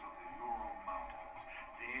foothills of the Ural Mountains.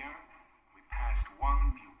 there, we passed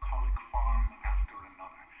one bucolic farm after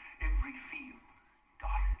another, every field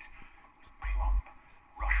dotted with plump,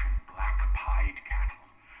 Russian black-pied cattle.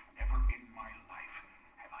 Never in my life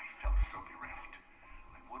have I felt so bereft.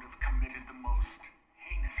 I would have committed the most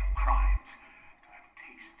heinous of crimes to have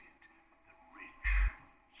tasted the rich,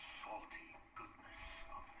 salty goodness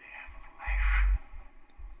of their flesh.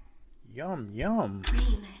 Yum, yum.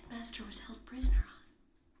 Brain the headmaster was held prisoner on.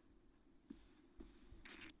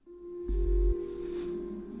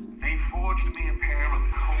 They forged me a pair of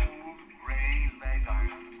cold, gray leg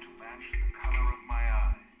irons to match the color of my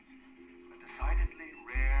eyes. A decidedly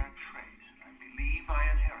rare trait I believe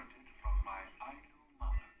I inherited from my idle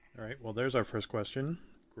mother. Alright, well there's our first question.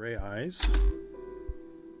 Gray eyes.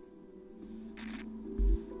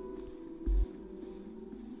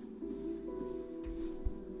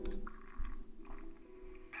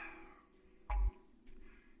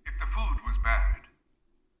 If the food was bad,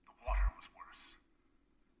 the water was worse.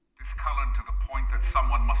 Discolored to the point that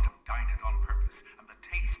someone must have dyed it on purpose, and the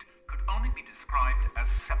taste could only be described as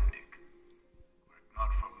septic. Were it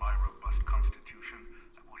not for my robust constitution,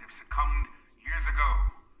 I would have succumbed years ago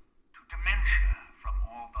to dementia from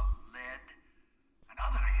all the lead and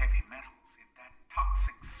other heavy metals in that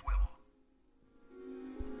toxic swill.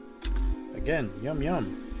 Again, yum yum.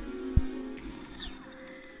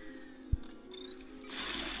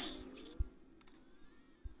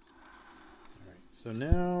 So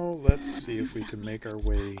now let's see if we can make our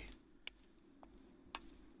way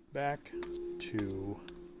back to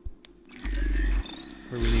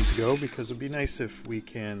where we need to go, because it'd be nice if we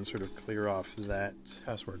can sort of clear off that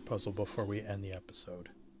password puzzle before we end the episode.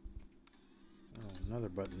 Oh, another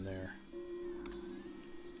button there.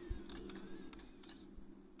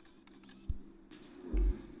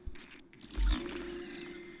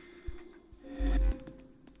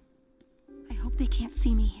 I hope they can't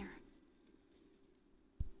see me here.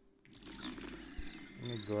 I'm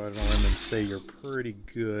going to go out on a limb and say you're pretty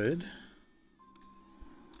good.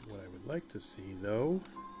 What I would like to see, though,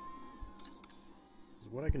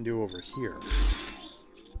 is what I can do over here.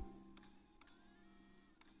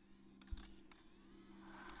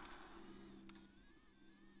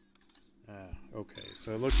 Okay,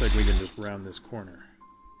 so it looks like we can just round this corner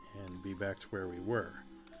and be back to where we were.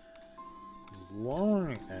 As long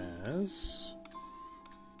as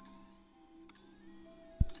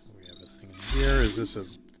we have a thing in here. Is this a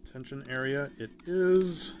detention area? It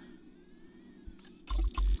is.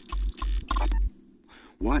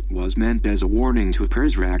 What was meant as a warning to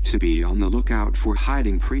Perzrak to be on the lookout for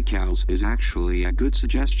hiding precals is actually a good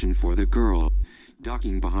suggestion for the girl.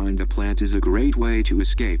 Ducking behind the plant is a great way to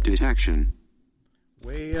escape detection.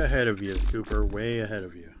 Way ahead of you, Cooper, way ahead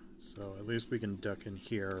of you. So at least we can duck in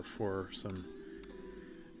here for some...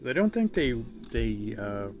 I don't think they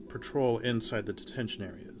patrol inside the detention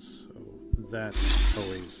areas, so that's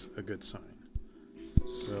always a good sign.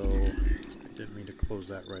 So I didn't mean to close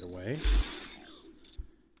that right away.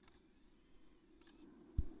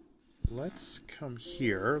 Let's come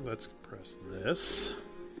here. Let's press this.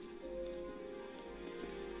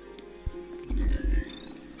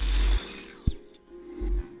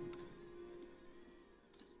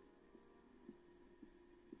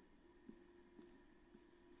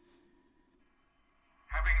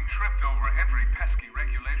 Having tripped over every pesky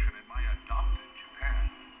regulation in my adopted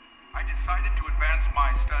Japan, I decided to advance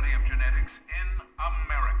my study of genetics in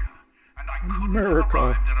America. And I couldn't have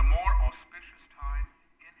arrived at a more auspicious time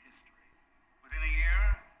in history. Within a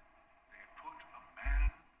year, they had put a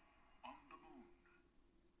man on the moon.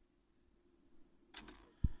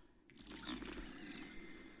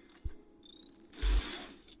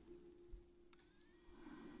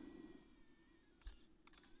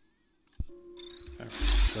 Alright,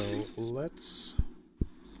 so let's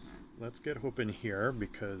get Hope in here,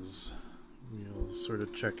 because we'll sort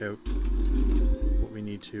of check out what we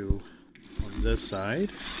need to on this side.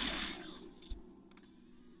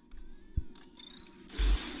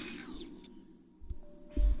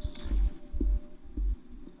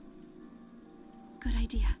 Good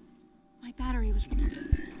idea. My battery was...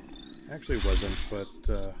 Actually it wasn't, but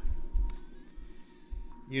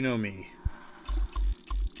you know me.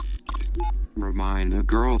 Remind the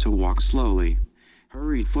girl to walk slowly.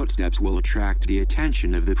 Hurried footsteps will attract the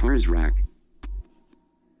attention of the Perzrak.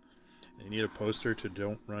 You need a poster to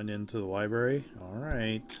don't run into the library?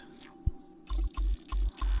 Alright.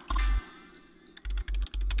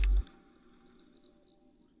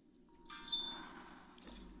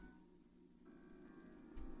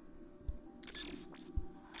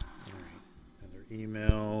 Another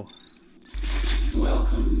email.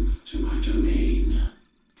 Welcome to my domain.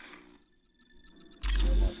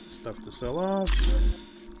 stuff to sell off.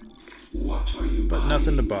 What are you But buying?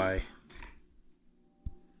 nothing to buy.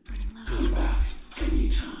 Come back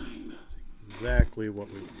anytime. That's exactly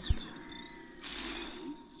what we want.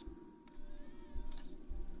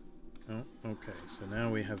 Oh, okay. So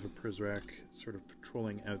now we have a Prizrak sort of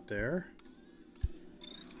patrolling out there.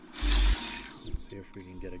 Let's see if we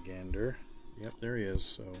can get a gander. Yep, there he is,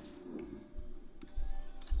 so...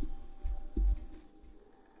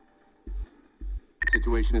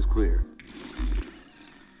 Situation is clear.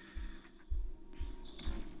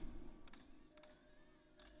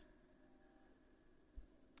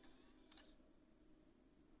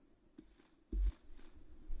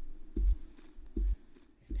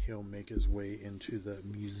 And he'll make his way into the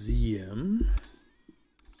museum.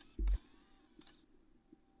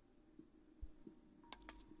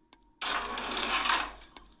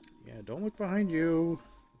 Yeah, don't look behind you.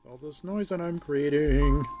 With all this noise that I'm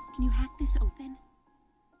creating. Can you hack this open?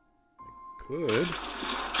 Could.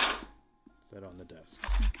 What's that on the desk?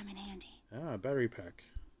 This may come in handy. Ah, battery pack.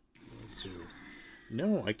 Let's do.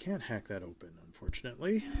 No, I can't hack that open,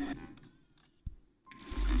 unfortunately.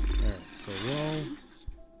 Alright, so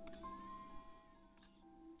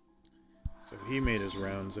So he made his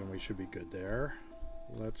rounds and we should be good there.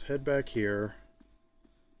 Let's head back here.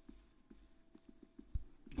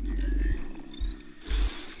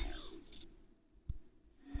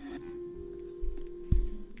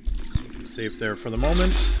 Safe there for the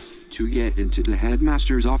moment. To get into the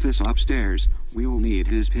headmaster's office upstairs, we will need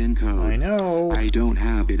his PIN code. I know. I don't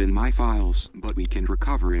have it in my files, but we can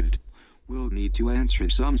recover it. We'll need to answer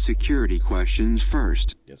some security questions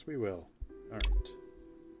first. Yes, we will. Alright.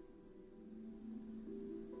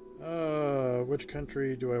 Which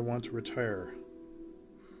country do I want to retire?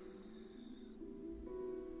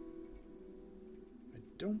 I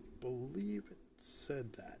don't believe it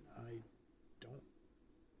said that. I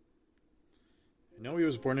know he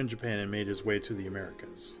was born in Japan and made his way to the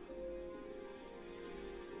Americas.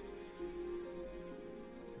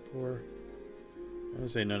 Or I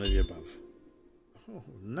say none of the above. Oh,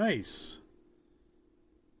 nice.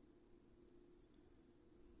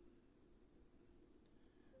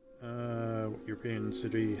 What European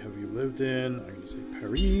city have you lived in? I'm going to say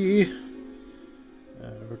Paris.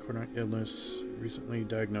 What chronic illness recently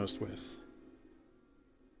diagnosed with?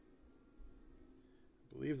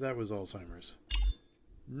 I believe that was Alzheimer's.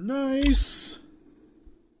 Nice!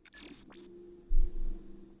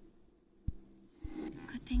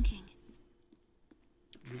 Good thinking.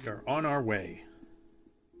 We are on our way.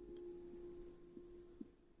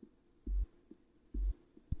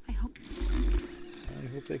 I hope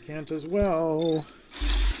they can't as well.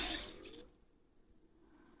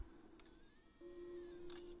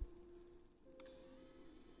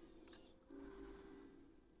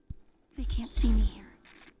 They can't see me here.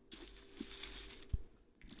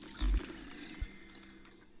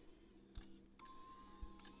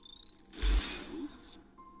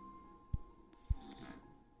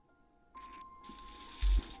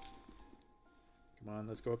 Come on,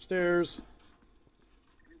 let's go upstairs.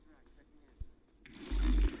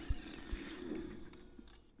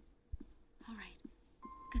 All right.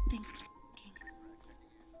 Good thinking.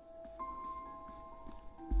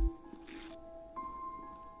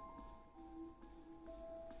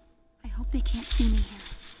 I hope they can't see me here.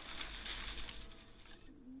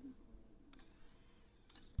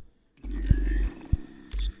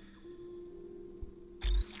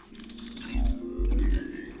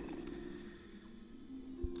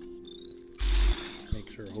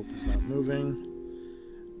 Hope he's not moving.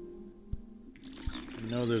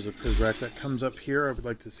 I know there's a Prizrak that comes up here. I would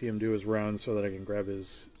like to see him do his round so that I can grab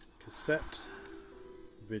his cassette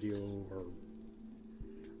video, or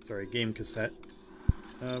sorry, game cassette.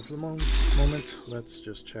 For the moment, let's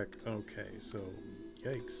just check. Okay, so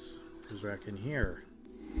yikes, Prizrak in here.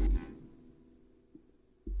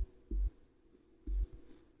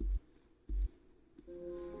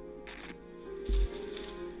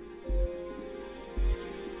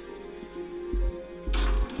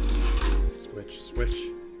 Switch.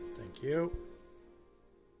 Thank you.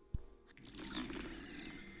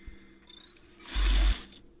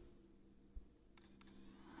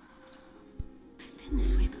 I've been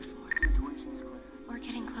this way before. We're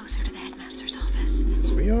getting closer to the headmaster's office.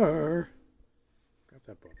 Yes, we are. Grab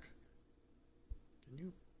that book. Can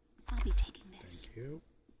you? I'll be taking this. Thank you.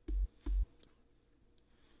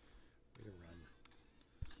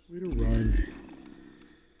 Way to run.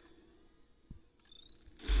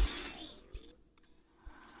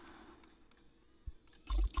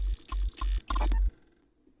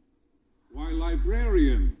 Why,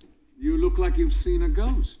 librarian, you look like you've seen a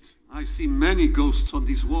ghost. I I see many ghosts on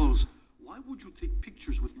these walls. Why would you take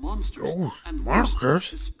pictures with monsters? Oh, and monsters?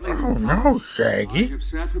 display Oh them? no, I Shaggy. have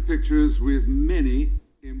sat for pictures with many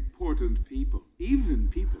important people, even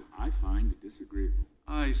people I find disagreeable.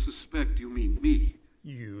 I suspect you mean me.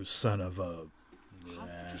 You son of a... How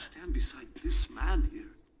could you stand beside this man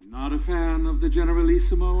here? Not a fan of the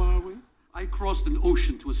Generalissimo, are we? I crossed an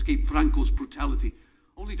ocean to escape Franco's brutality,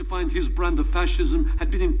 only to find his brand of fascism had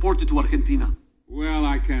been imported to Argentina. Well,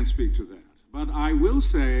 I can't speak to that, but I will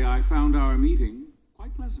say I found our meeting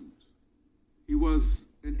quite pleasant. He was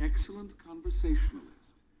an excellent conversationalist,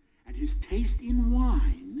 and his taste in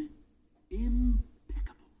wine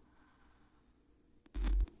impeccable.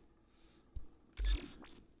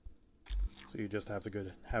 So you just have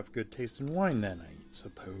to have good taste in wine then, I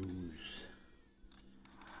suppose.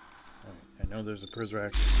 Alright, I know there's a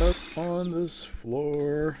Prizrak up on this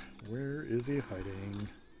floor. Where is he hiding?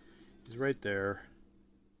 He's right there.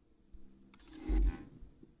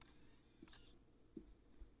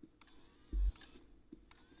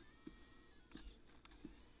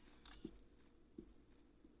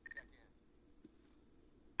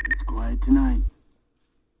 It's quiet tonight.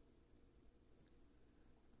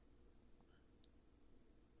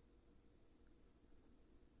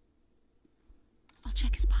 I'll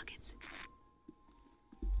check his pockets.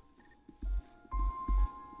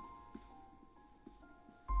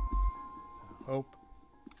 Hope.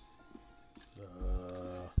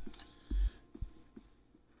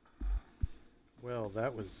 Well,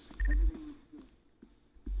 that was...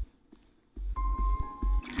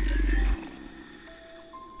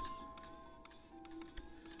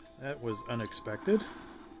 That was unexpected.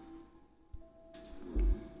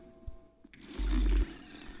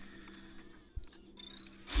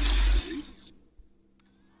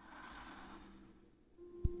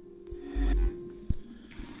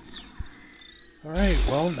 Alright,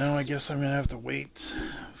 well, now I guess I'm going to have to wait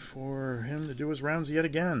for him to do his rounds yet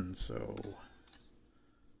again, so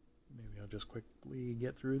maybe I'll just quickly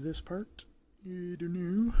get through this part. I don't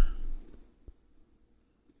know.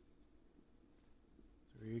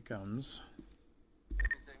 Here he comes.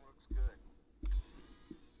 Everything looks good.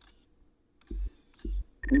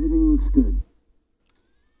 Everything looks good.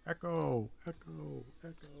 Echo, echo,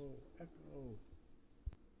 echo, echo.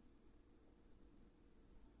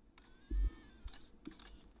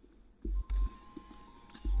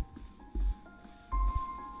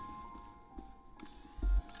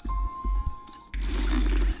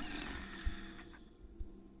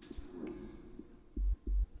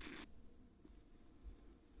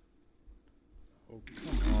 Oh,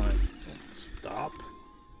 come on. Don't stop.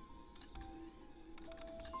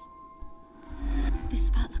 This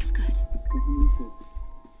spot looks good.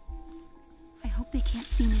 I hope they can't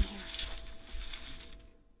see me here.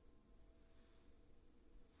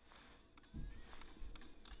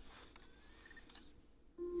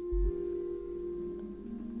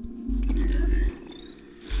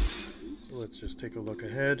 So let's just take a look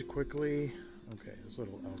ahead quickly. Okay, this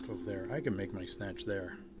little alcove there. I can make my snatch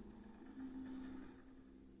there.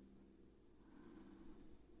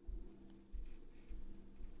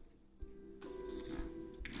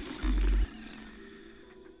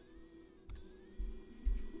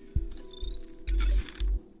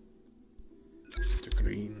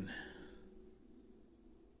 Green.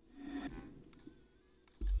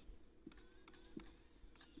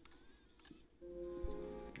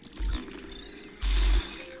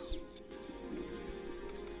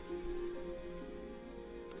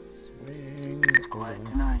 Swing. It's quiet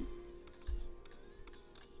tonight.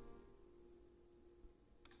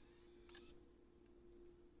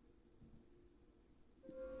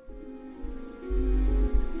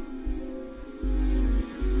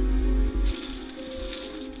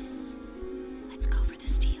 Let's go for the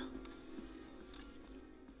steal.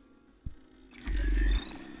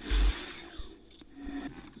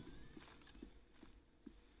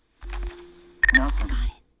 Nothing. Got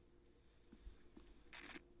it.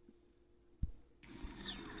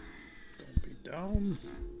 Don't be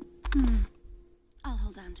dumb. I'll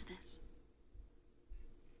hold on to this.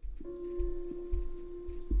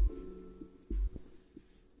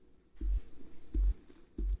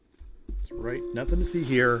 That's right. Nothing to see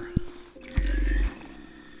here.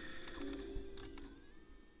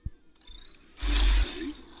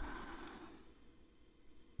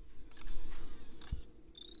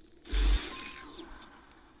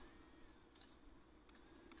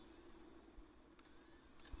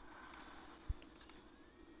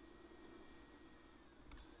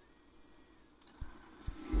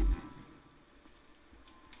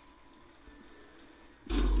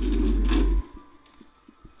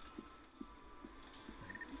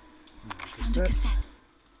 cassette.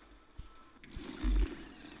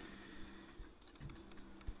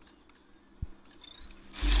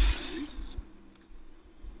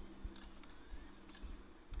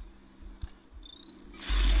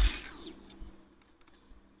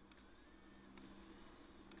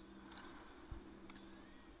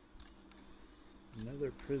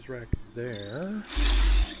 Another priz rack there.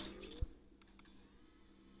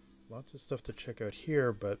 Lots of stuff to check out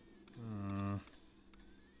here, but alright,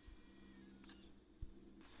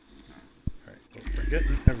 well, we're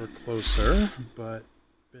getting ever closer, but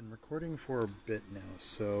been recording for a bit now,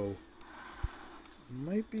 so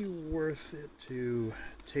might be worth it to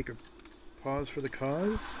take a pause for the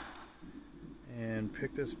cause and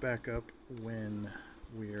pick this back up when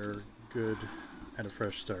we're good at a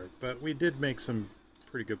fresh start. But we did make some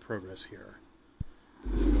pretty good progress here.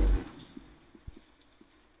 So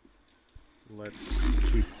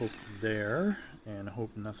let's keep hope there and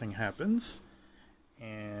hope nothing happens.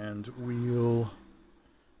 And we'll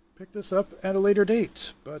pick this up at a later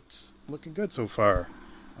date, but looking good so far.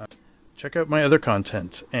 Check out my other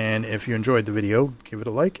content, and if you enjoyed the video, give it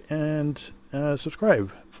a like and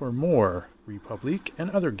subscribe for more Republique and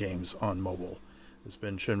other games on mobile. This has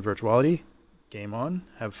been ShinVirtuality. Game on,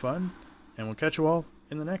 have fun, and we'll catch you all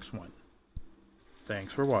in the next one.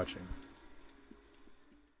 Thanks for watching.